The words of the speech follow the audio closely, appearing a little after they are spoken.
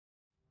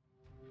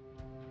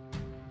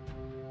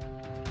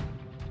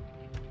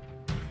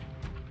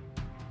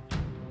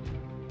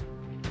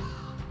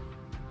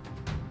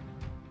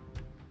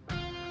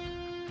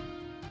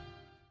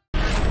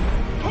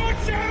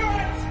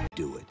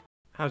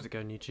How's it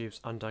going,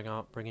 YouTube's Undying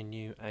Art, bringing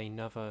you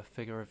another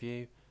figure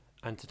review.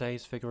 And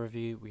today's figure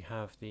review, we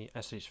have the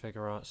S.H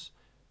Figuarts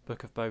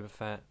Book of Boba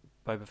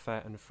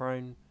Fett and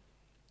Throne.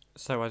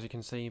 So as you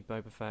can see,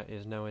 Boba Fett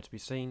is nowhere to be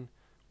seen.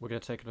 We're going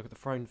to take a look at the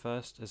throne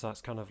first, as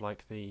that's kind of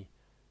like the,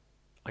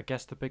 I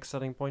guess, the big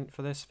selling point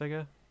for this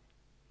figure.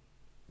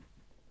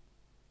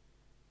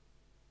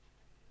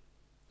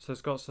 So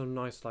it's got some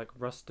nice like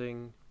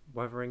rusting,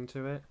 weathering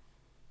to it.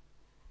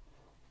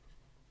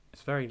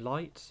 It's very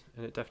light,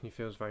 and it definitely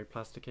feels very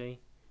plasticky.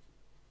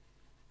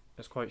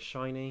 It's quite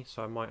shiny,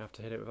 so I might have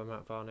to hit it with a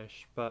matte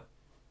varnish, but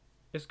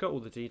it's got all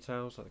the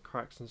details, like the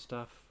cracks and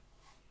stuff.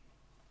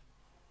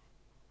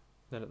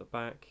 Then at the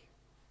back,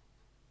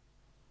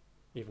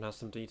 even has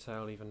some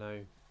detail, even though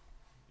you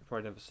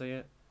probably never see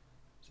it.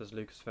 It says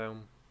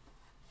Lucasfilm.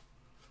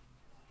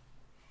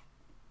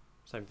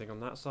 Same thing on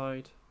that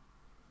side.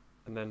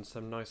 And then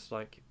some nice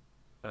like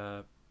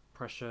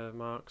pressure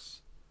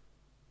marks.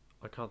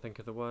 I can't think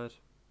of the word.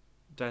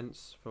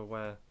 Dents for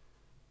where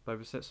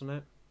Boba sits on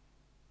it.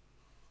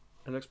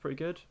 It looks pretty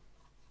good.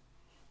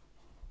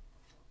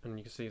 And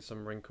you can see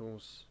some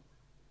wrinkles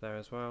there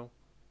as well.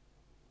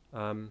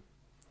 Not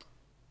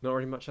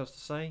really much else to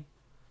say.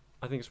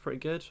 I think it's pretty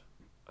good.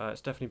 It's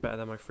definitely better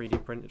than my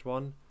 3D printed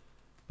one,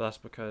 but that's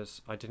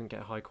because I didn't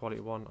get a high quality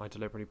one. I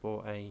deliberately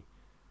bought a,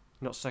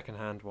 not second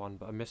hand one,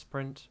 but a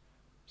misprint.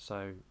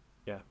 So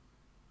yeah.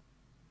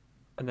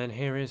 And then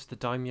here is the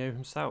Daimyo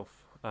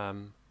himself,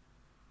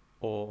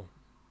 or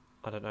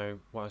I don't know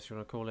what else you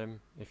want to call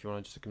him, if you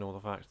want to just ignore the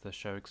fact the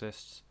show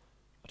exists.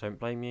 I don't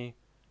blame you.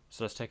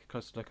 So let's take a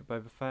closer look at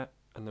Boba Fett,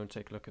 and then we'll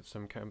take a look at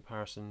some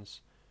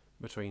comparisons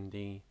between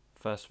the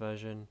first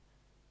version,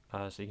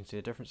 so you can see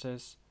the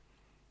differences.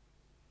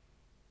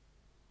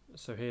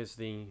 So here's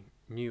the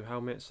new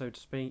helmet, so to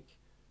speak.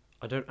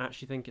 I don't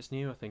actually think it's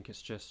new, I think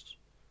it's just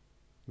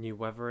new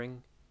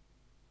weathering.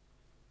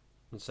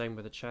 And same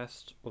with the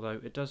chest, although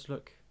it does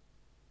look,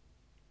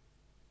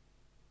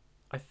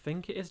 I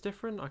think it is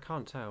different, I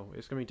can't tell.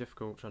 It's going to be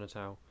difficult trying to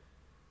tell.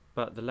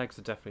 But the legs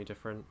are definitely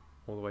different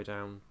all the way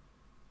down.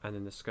 And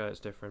then the skirt's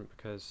different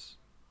because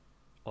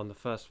on the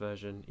first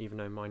version, even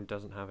though mine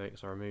doesn't have it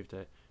because I removed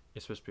it,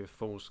 it's supposed to be a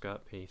full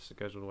skirt piece that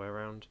goes all the way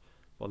around.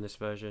 But on this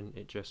version,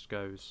 it just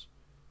goes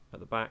at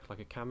the back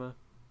like a kama.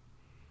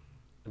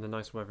 And the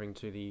nice weathering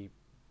to the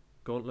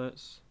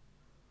gauntlets.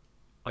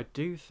 I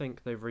do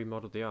think they've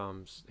remodeled the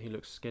arms. He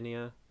looks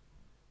skinnier,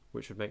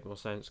 which would make more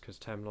sense because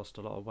Tem lost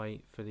a lot of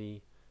weight for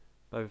the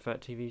Boba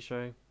Fett TV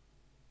show.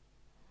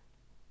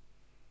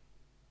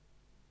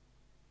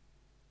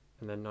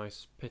 And then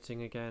nice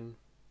pitting again.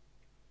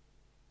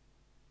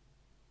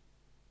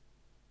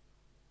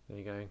 There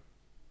you go.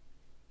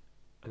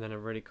 And then a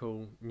really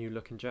cool new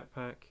looking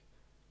jetpack.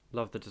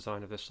 Love the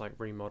design of this like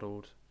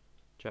remodeled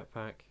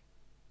jetpack.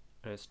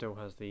 And it still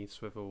has the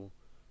swivel,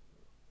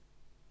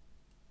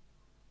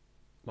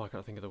 well, I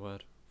can't think of the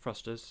word,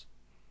 thrusters.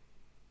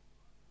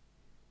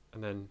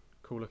 And then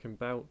cool looking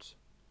belt.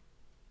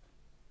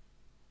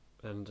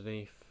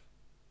 Underneath,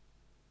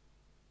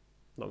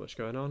 not much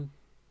going on.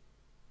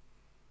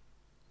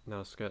 Now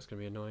the skirt's going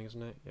to be annoying,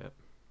 isn't it? Yep.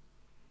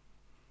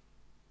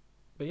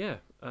 But yeah,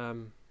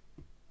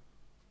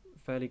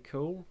 fairly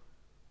cool.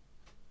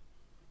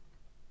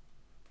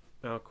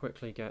 Now I'll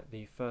quickly get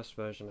the first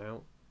version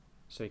out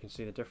so you can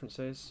see the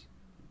differences.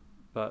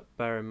 But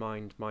bear in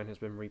mind, mine has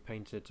been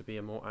repainted to be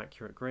a more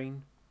accurate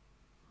green.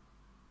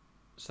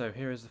 So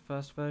here is the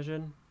first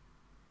version.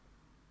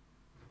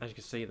 As you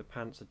can see, the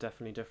pants are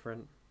definitely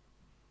different.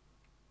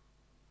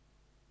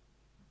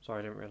 Sorry,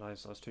 I didn't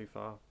realise I was too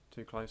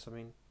close, I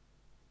mean.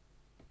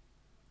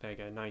 There you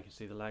go, now you can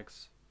see the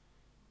legs.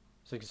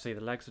 So you can see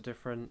the legs are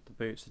different, the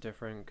boots are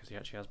different, because he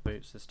actually has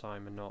boots this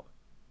time and not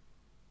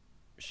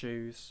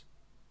shoes.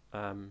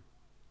 The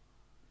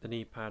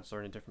knee pads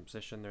are in a different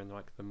position, they're in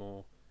like the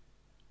more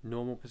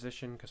normal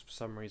position, because for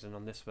some reason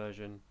on this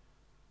version,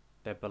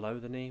 they're below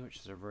the knee, which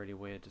is a really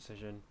weird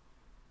decision.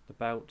 The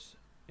belt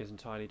is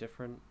entirely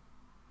different.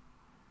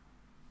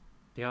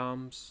 The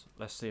arms,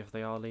 let's see if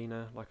they are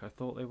leaner, like I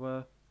thought they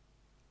were.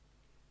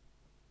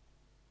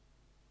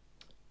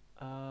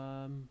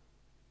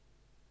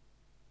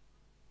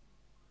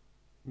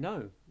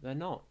 No, they're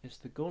not. It's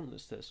the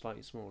gauntlets that are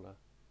slightly smaller.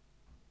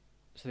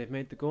 So they've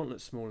made the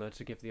gauntlets smaller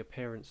to give the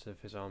appearance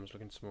of his arms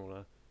looking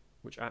smaller,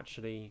 which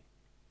actually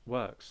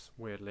works,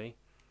 weirdly.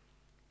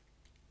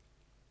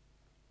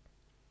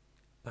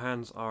 The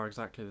hands are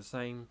exactly the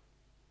same.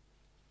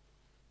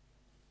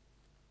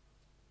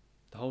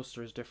 The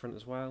holster is different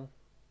as well.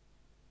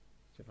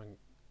 See if I can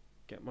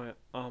get my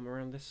arm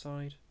around this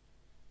side.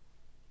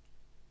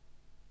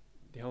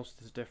 The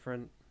holster is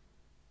different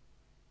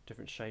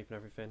shape and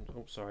everything.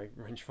 Oh, sorry,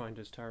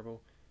 rangefinder's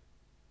terrible.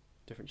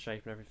 Different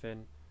shape and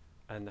everything.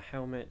 And the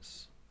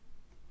helmets.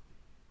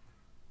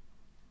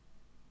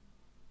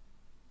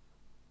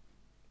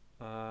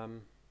 No,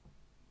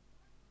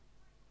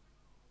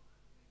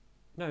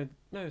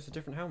 it's a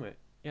different helmet.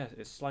 Yeah,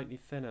 it's slightly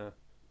thinner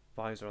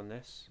visor on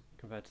this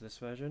compared to this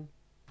version.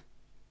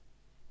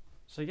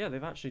 So yeah,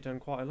 they've actually done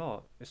quite a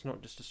lot. It's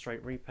not just a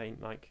straight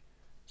repaint like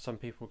some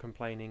people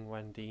complaining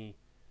when the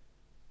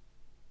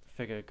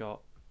figure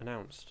got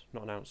announced.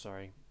 Not announced,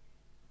 sorry.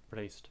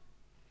 Released.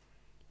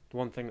 The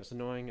one thing that's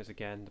annoying is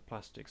again the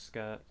plastic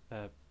scarf.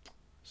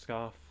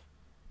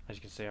 As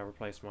you can see, I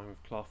replaced mine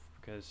with cloth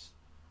because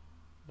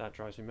that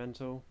drives me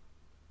mental.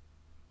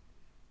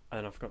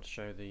 And I forgot to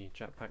show the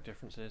jetpack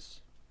differences.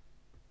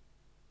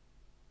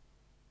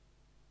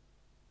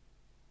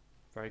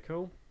 Very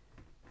cool.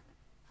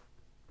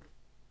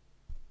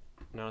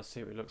 Now let's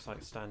see what he looks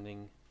like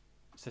sitting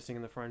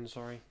in the throne,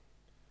 sorry.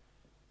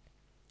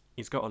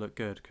 He's got to look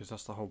good because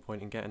that's the whole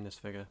point in getting this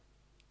figure.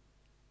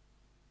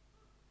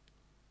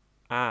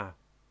 Ah!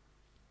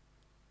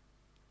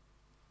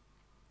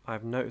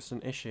 I've noticed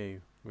an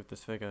issue with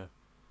this figure.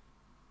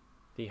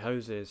 The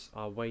hoses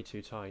are way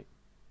too tight.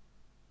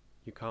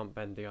 You can't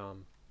bend the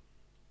arm.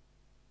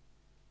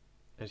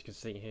 As you can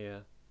see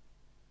here,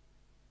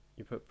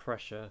 you put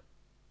pressure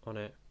on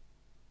it.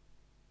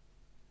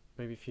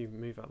 Maybe if you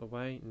move out of the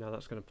way, now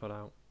that's going to pull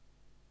out.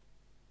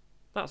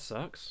 That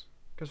sucks,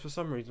 because for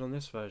some reason on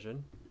this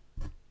version,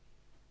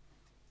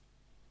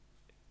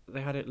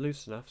 they had it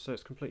loose enough so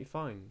it's completely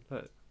fine.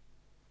 Look.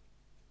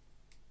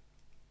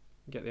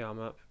 Get the arm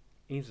up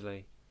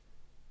easily.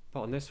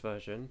 But on this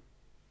version,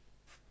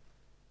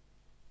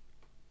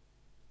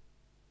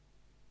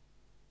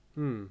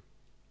 can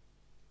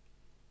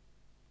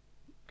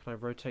I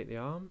rotate the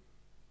arm?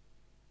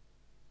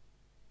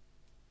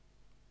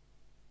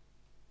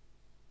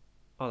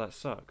 Oh, that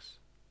sucks.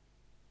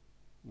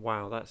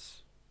 Wow,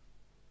 that's...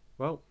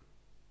 Well,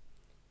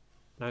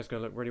 now it's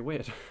going to look really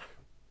weird.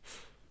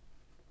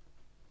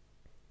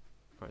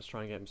 Right, let's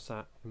try and get him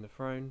sat in the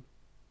throne.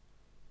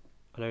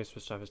 I know he's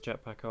supposed to have his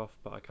jetpack off,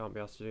 but I can't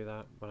be asked to do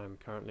that when I'm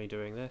currently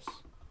doing this.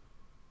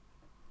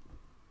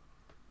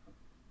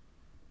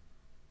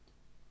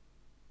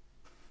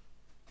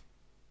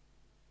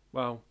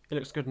 Well, it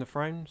looks good in the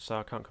throne, so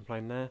I can't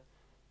complain there.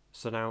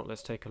 So now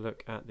let's take a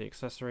look at the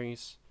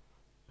accessories.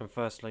 And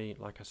firstly,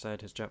 like I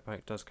said, his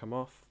jetpack does come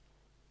off,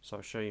 so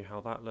I'll show you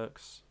how that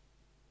looks.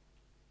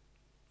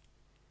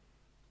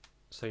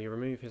 So you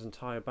remove his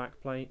entire back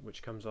plate,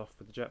 which comes off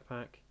with the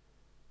jetpack,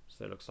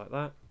 so it looks like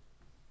that.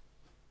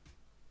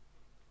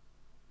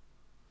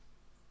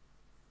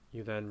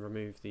 You then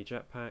remove the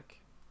jetpack,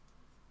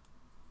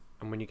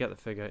 and when you get the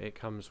figure it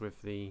comes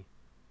with the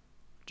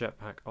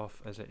jetpack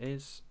off as it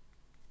is.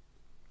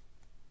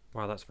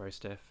 Wow, that's very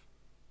stiff.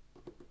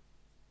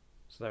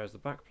 So there's the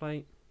back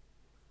plate,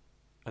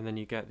 and then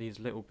you get these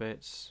little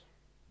bits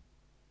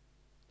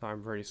that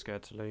I'm really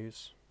scared to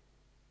lose.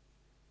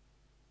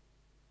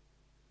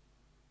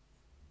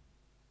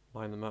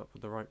 Line them up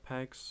with the right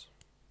pegs.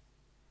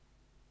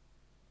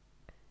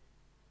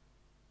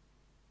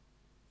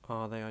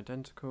 Are they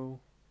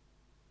identical?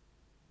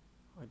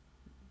 I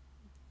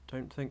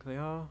don't think they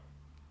are.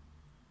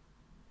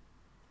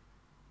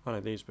 Oh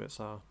no, these bits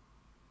are.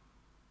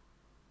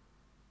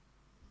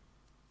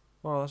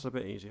 Well, that's a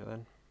bit easier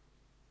then.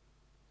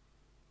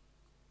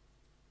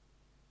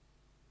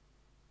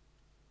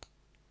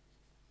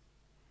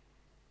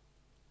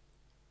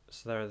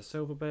 So there are the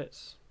silver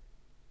bits,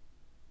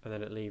 and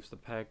then it leaves the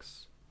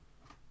pegs,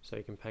 so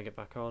you can peg it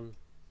back on.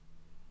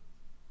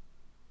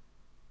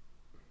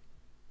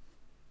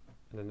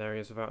 And then there he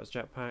is without his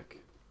jetpack.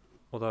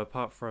 Although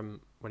apart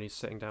from when he's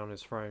sitting down on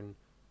his throne,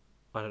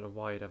 I don't know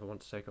why he'd ever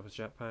want to take off his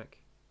jetpack.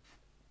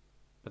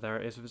 But there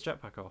it is with his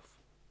jetpack off.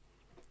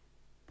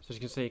 So as you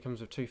can see, it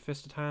comes with two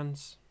fisted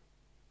hands,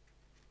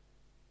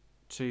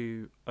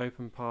 two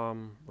open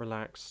palm,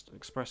 relaxed,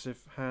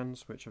 expressive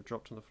hands, which have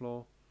dropped on the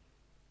floor.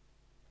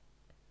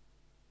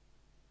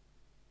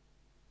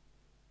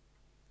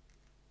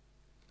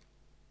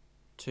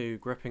 Two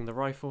gripping the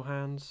rifle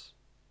hands.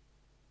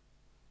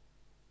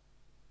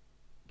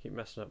 Keep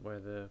messing up where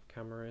the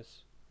camera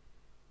is.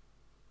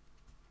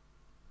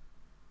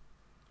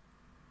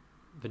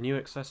 The new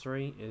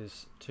accessory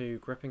is two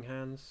gripping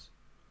hands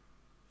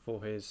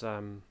for his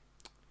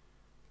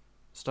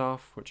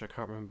staff, which I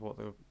can't remember what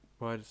the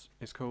word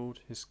is called.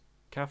 His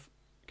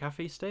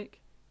gaffy stick,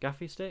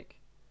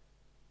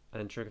 and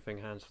then trigger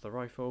finger hands for the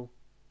rifle.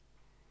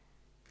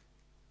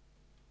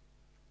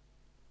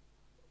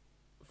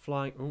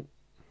 Flying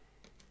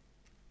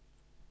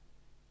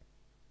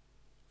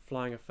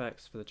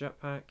effects for the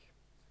jetpack.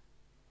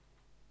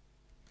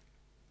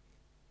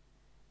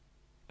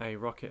 A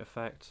rocket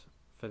effect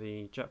for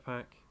the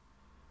jetpack,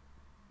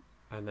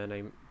 and then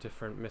a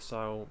different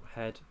missile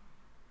head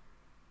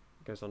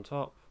goes on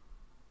top,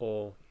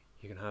 or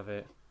you can have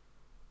it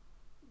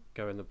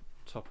go in the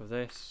top of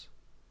this,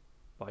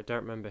 but I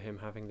don't remember him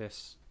having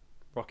this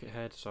rocket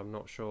head, so I'm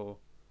not sure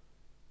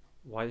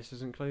why this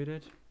is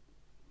included.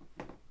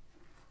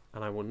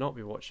 And I will not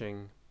be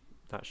watching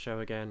that show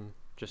again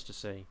just to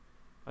see.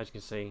 As you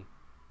can see, you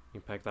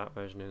can peg that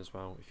version in as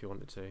well if you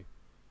wanted to,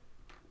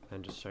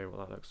 and just show you what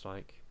that looks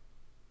like.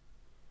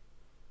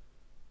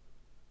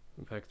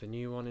 And peg the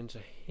new one into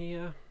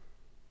here,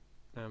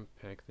 and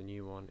peg the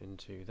new one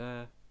into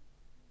there,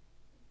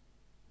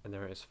 and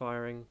there it is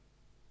firing,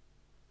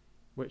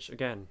 which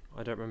again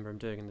I don't remember him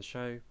doing in the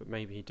show, but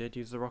maybe he did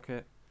use the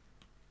rocket.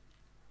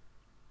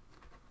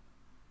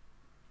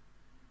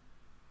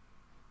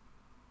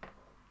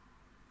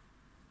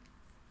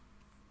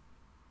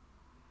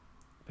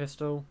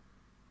 pistol,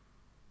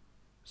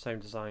 same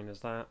design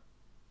as that,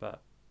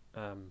 but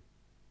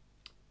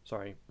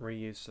sorry,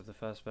 reuse of the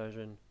first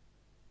version.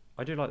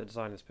 I do like the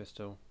design of this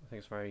pistol. I think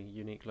it's very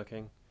unique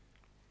looking.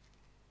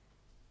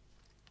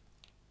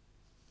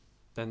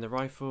 Then the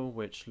rifle,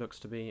 which looks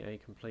to be a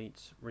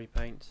complete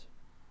repaint.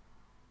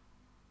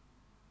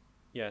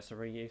 Yeah, it's a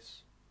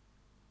reuse.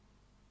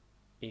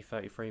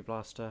 E33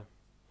 blaster.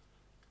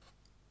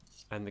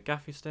 And the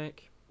gaffy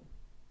stick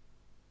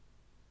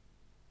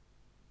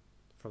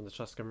from the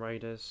Tusken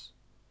Raiders,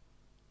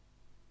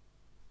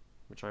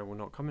 which I will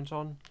not comment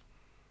on.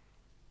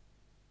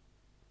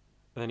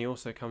 And then he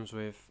also comes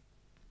with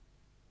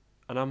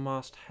an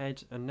unmasked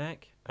head and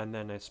neck, and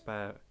then a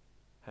spare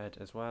head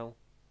as well.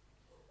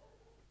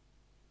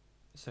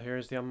 So here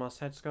is the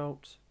unmasked head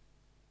sculpt.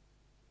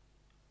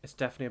 It's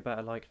definitely a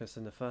better likeness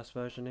than the first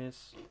version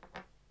is,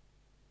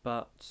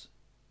 but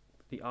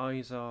the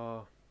eyes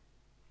are,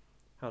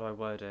 how do I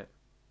word it,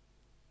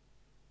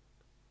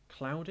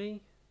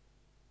 cloudy?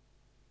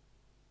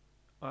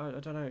 I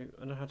don't know, I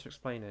don't know how to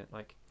explain it.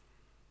 Like,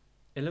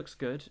 it looks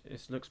good,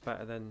 it looks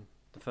better than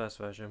the first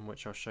version,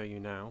 which I'll show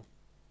you now,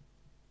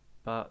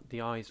 but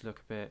the eyes look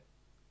a bit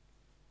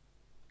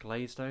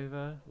glazed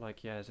over,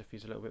 like, yeah, as if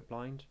he's a little bit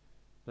blind.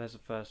 There's the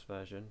first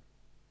version.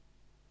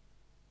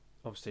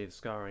 Obviously the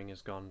scarring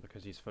is gone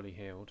because he's fully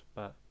healed,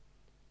 but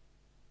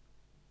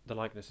the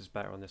likeness is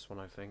better on this one,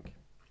 I think.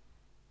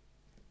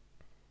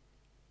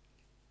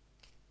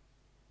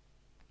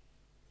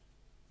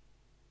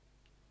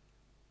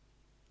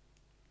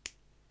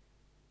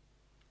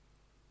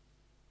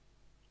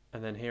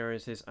 And then here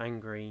is his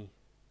angry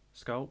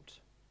sculpt,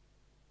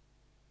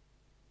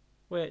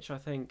 which I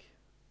think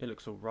it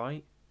looks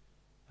alright.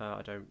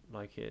 I don't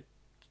like it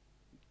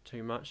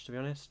too much, to be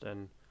honest,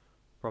 and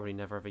probably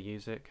never ever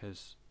use it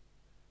because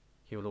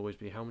he will always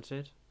be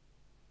helmeted,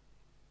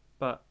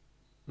 but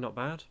not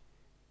bad.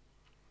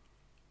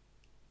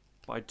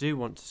 But I do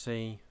want to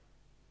see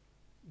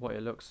what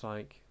it looks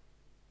like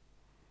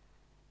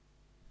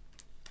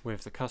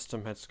with the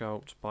custom head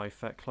sculpt by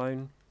Fett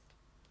Clone.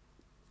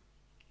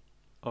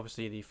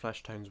 Obviously the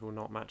flesh tones will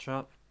not match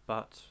up,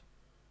 but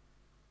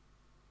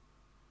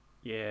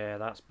yeah,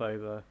 that's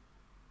Boba.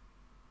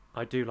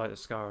 I do like the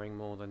scarring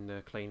more than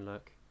the clean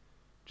look,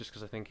 just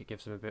because I think it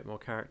gives him a bit more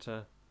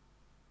character.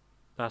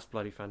 That's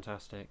bloody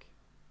fantastic.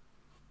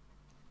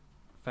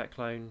 Fett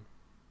Clone,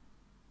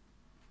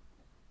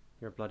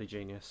 you're a bloody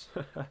genius.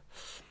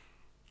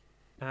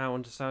 Now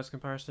on to size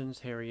comparisons.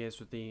 Here he is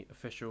with the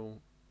official,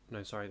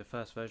 no sorry, the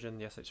first version,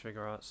 the S.H.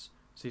 Figuarts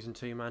Season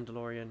 2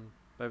 Mandalorian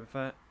Boba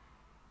Fett,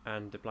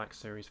 and the Black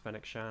Series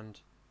Fennec Shand,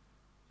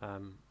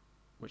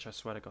 which I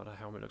swear to God, her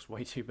helmet looks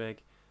way too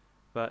big,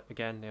 but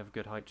again, they have a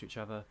good height to each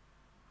other.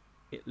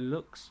 It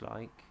looks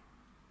like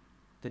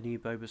the new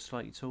Boba's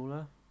slightly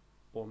taller,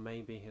 or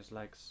maybe his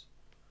legs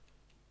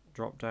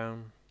drop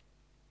down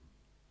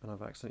and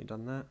I've accidentally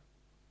done that.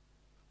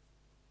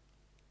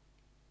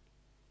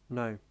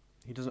 No,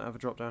 he doesn't have a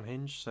drop down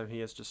hinge, so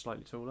he is just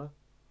slightly taller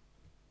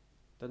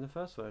than the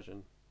first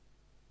version.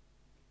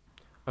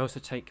 I also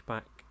take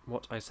back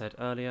what I said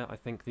earlier. I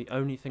think the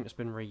only thing that's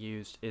been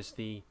reused is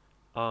the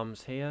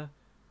arms here,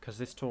 because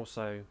this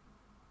torso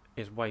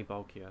is way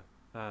bulkier.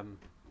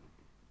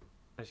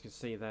 As you can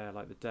see there,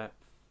 like the depth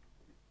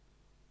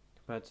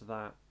compared to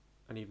that,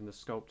 and even the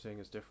sculpting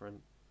is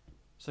different.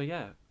 So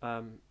yeah,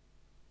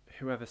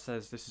 whoever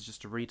says this is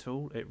just a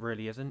retool, it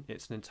really isn't.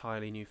 It's an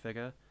entirely new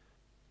figure.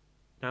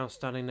 Now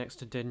standing next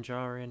to Din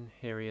Djarin,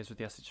 here he is with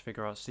the S.H.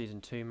 Figuarts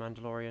Season 2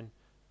 Mandalorian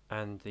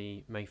and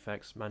the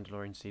Mafex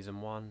Mandalorian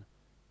Season 1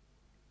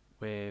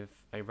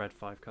 with a Red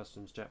 5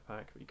 Customs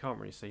jetpack, but you can't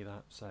really see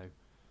that, so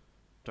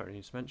don't really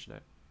need to mention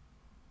it.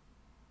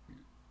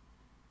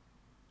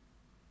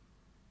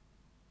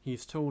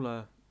 He's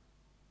taller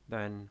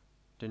than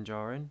Din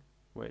Djarin,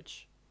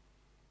 which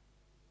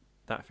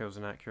that feels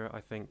inaccurate.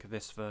 I think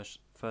this first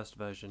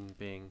version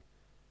being...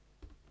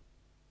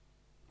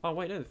 Oh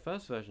wait, no, the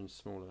first version's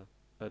smaller,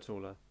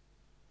 taller.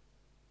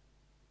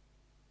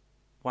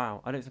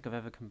 Wow, I don't think I've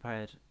ever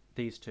compared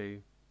these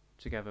two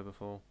together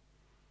before.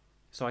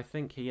 So I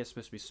think he is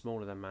supposed to be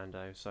smaller than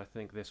Mando, so I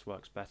think this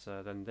works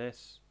better than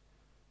this,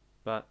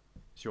 but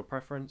it's your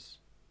preference.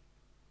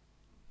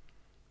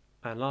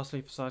 And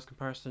lastly, for size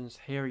comparisons,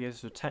 here he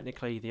is with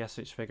technically the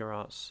S.H.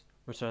 Figuarts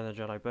Return of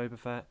the Jedi Boba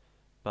Fett,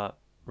 but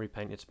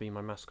repainted to be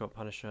my mascot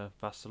Punisher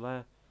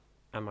Vassalaire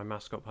and my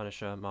mascot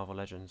Punisher Marvel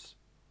Legends.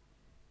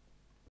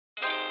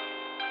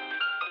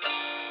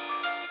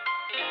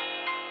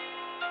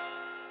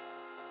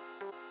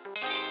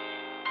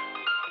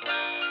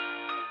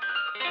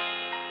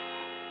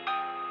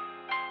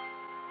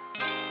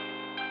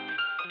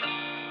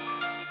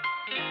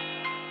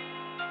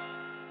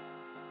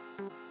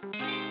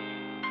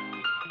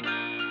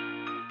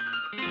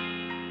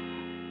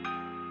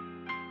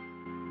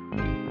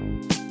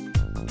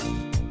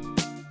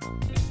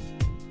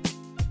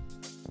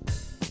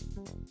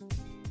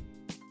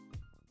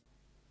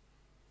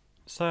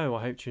 So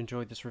I hope you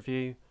enjoyed this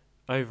review.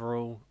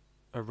 Overall,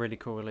 a really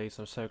cool release.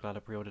 I'm so glad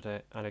I pre-ordered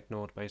it and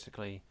ignored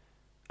basically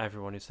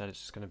everyone who said it's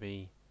just going to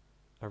be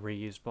a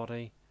reused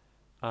body.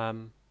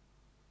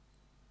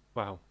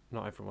 Well,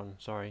 not everyone,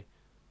 sorry.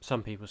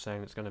 Some people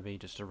saying it's going to be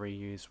just a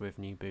reuse with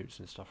new boots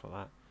and stuff like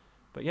that.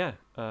 But yeah,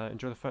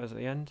 enjoy the photos at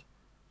the end,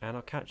 and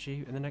I'll catch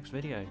you in the next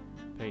video.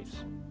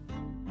 Peace.